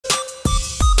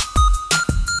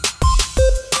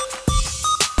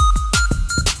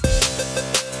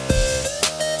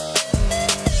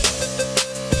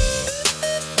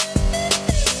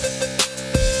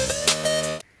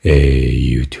Hey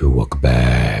YouTube, welcome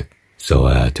back. So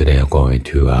today I'm going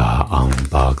to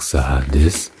unbox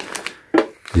this.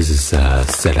 This is a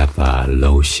setup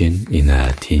lotion in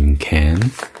a tin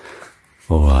can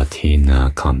or a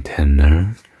tin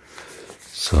container.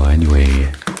 So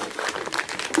anyway,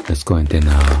 let's go and then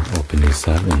open this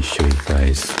up and show you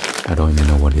guys. I don't even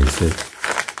know what is it.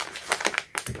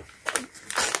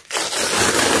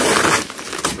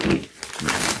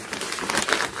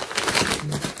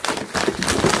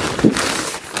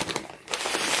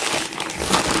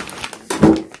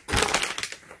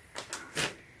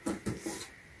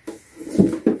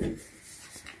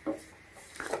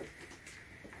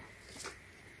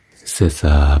 It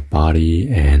says Body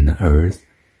and Earth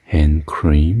hand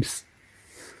creams.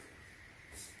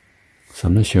 So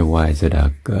I'm not sure why is it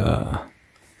like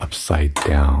upside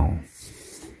down.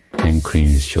 Hand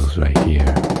creams shows right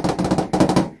here.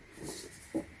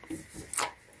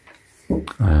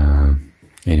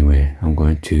 Anyway, I'm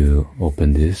going to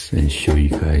open this and show you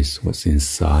guys what's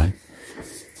inside.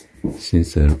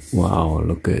 Since wow,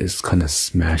 look, it's kind of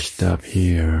smashed up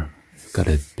here. It's got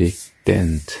a big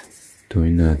dent.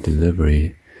 During the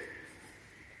delivery,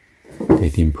 they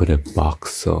didn't put a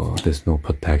box, so there's no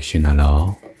protection at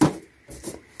all.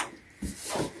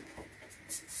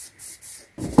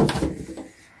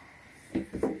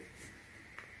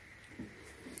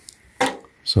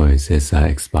 So it says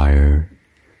expire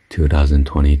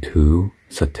 2022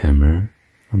 September.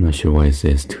 I'm not sure why it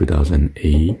says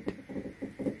 2008.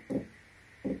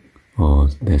 Oh,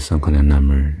 there's some kind of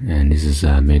number, and this is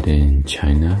made in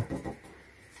China.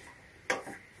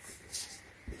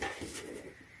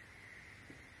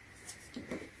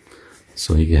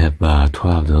 So you can have 12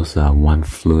 of those, 1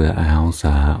 fluid ounce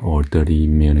or 30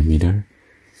 millimeter.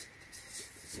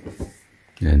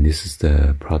 And this is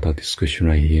the product description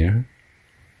right here.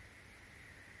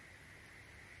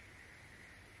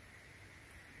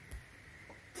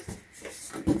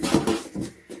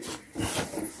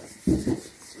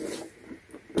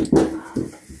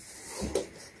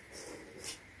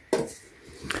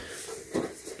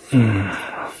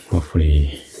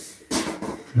 Hopefully,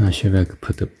 I'm not sure if I could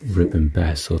put the ribbon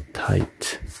back so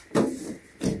tight.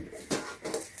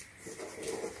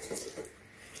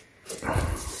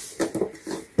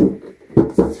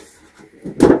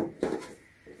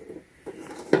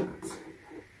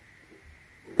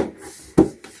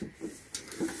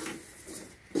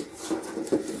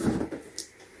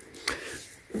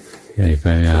 Yeah, if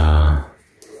I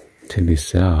take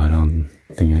this out, I don't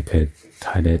think I could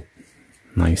tie it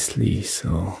nicely,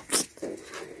 so.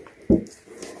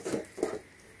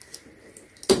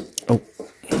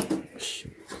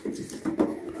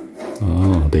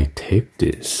 Oh, they taped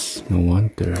this. No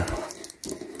wonder.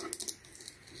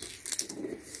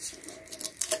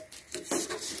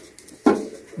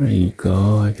 There you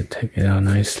go. I can take it out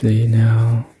nicely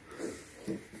now.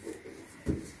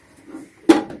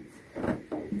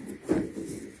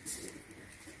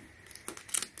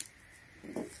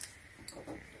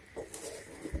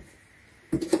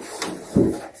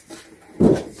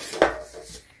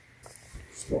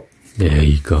 There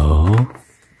you go.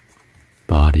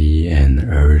 Body and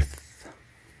Earth.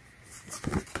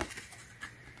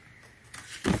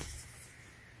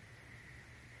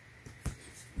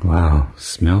 Wow,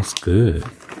 smells good.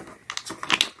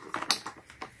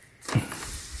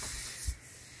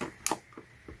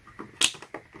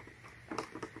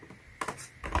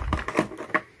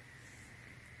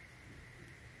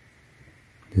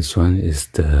 This one is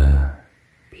the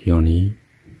peony.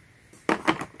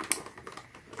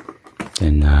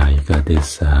 And you got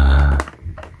this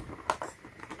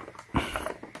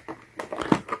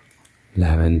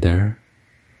lavender,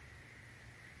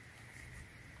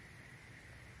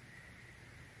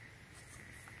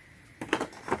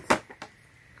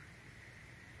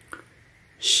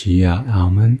 shea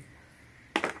almond,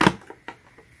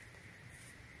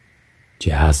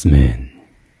 jasmine,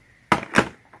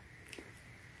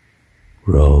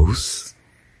 rose,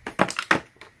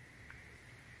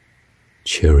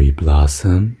 cherry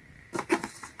blossom,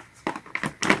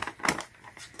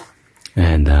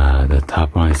 and the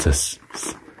top one is just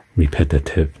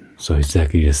repetitive, so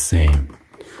exactly the same.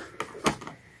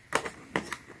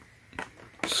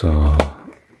 So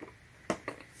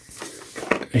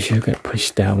I should have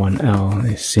pushed that one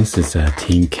out since it's a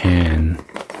tin can.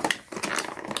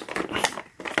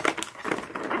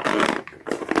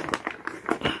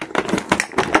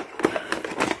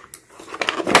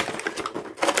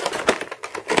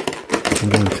 I'm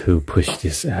going to push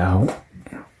this out.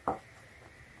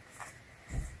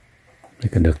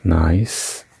 Make it look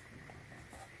nice.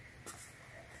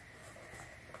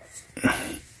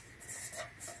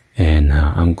 And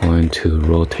I'm going to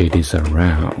rotate this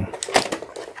around.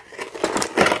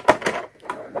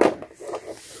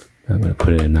 I'm going to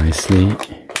put it nicely.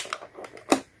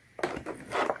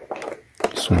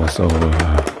 Just once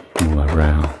over, move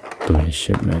around during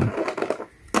shipment.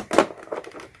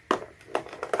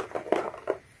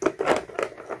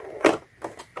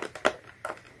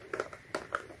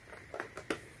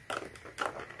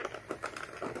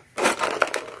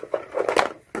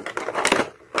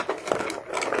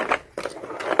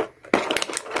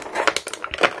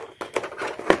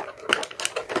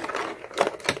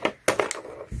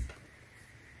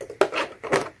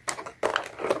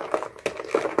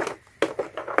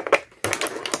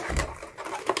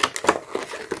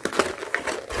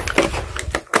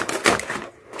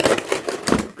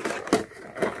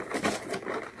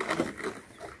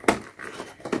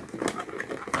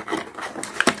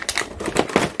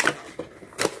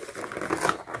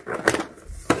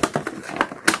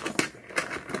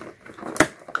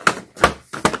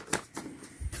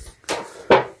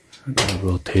 I'm going to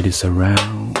rotate this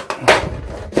around.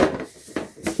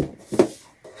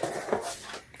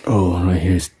 Oh, right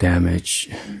here is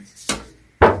damaged.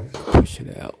 Push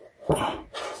it out.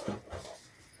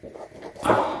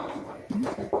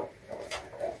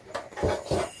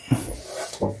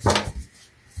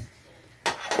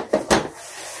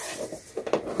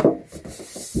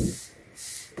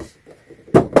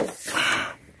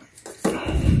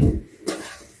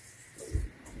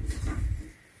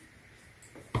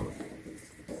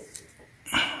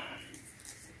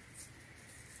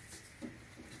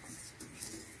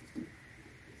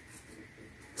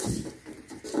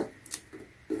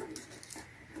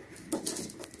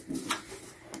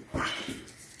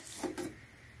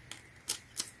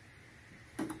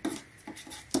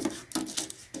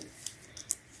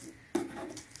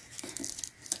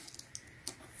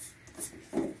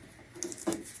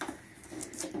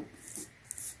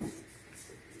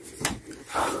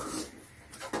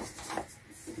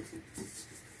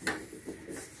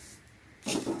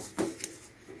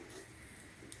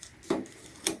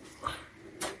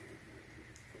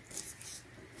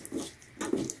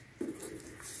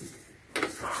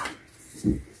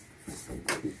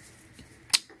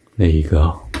 There you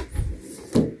go.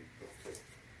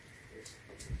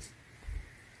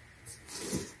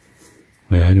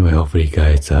 Well, anyway, hopefully you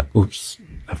guys, oops,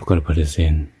 I forgot to put this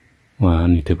in. Well, I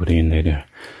need to put it in later.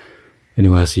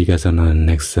 Anyway, I'll see you guys on the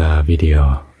next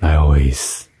video. Like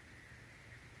always,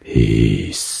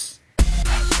 peace.